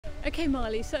Okay,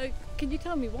 Marley, so can you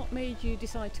tell me what made you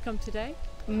decide to come today?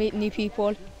 Meet new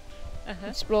people,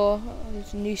 explore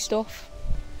new stuff.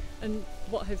 And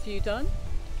what have you done?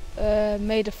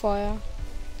 Made a fire,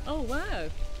 Oh wow,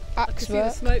 I can axe see the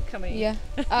work. smoke coming. Yeah,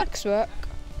 axe work,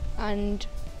 and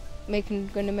going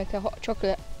to make a hot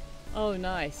chocolate. Oh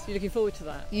nice, you're looking forward to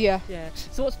that? Yeah, Yeah.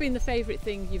 So what's been the favourite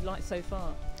thing you've liked so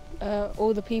far?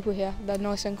 all the people here, they're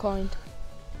nice and kind.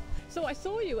 So I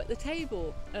saw you at the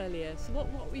table earlier, so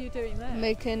what were you doing there?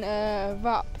 Making a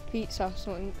wrap pizza,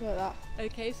 something like that.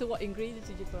 Okay, so what ingredients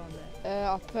did you put on there?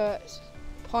 I put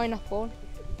pineapple,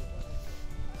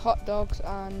 hot dogs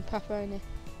and pepperoni.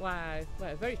 Wow,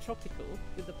 well, very tropical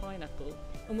with the pineapple.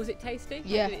 And was it tasty?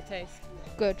 Yeah. How did it taste?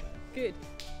 Good. Good.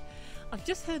 I've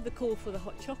just heard the call for the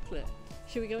hot chocolate.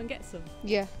 Shall we go and get some?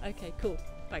 Yeah. Okay, cool.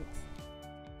 Thanks.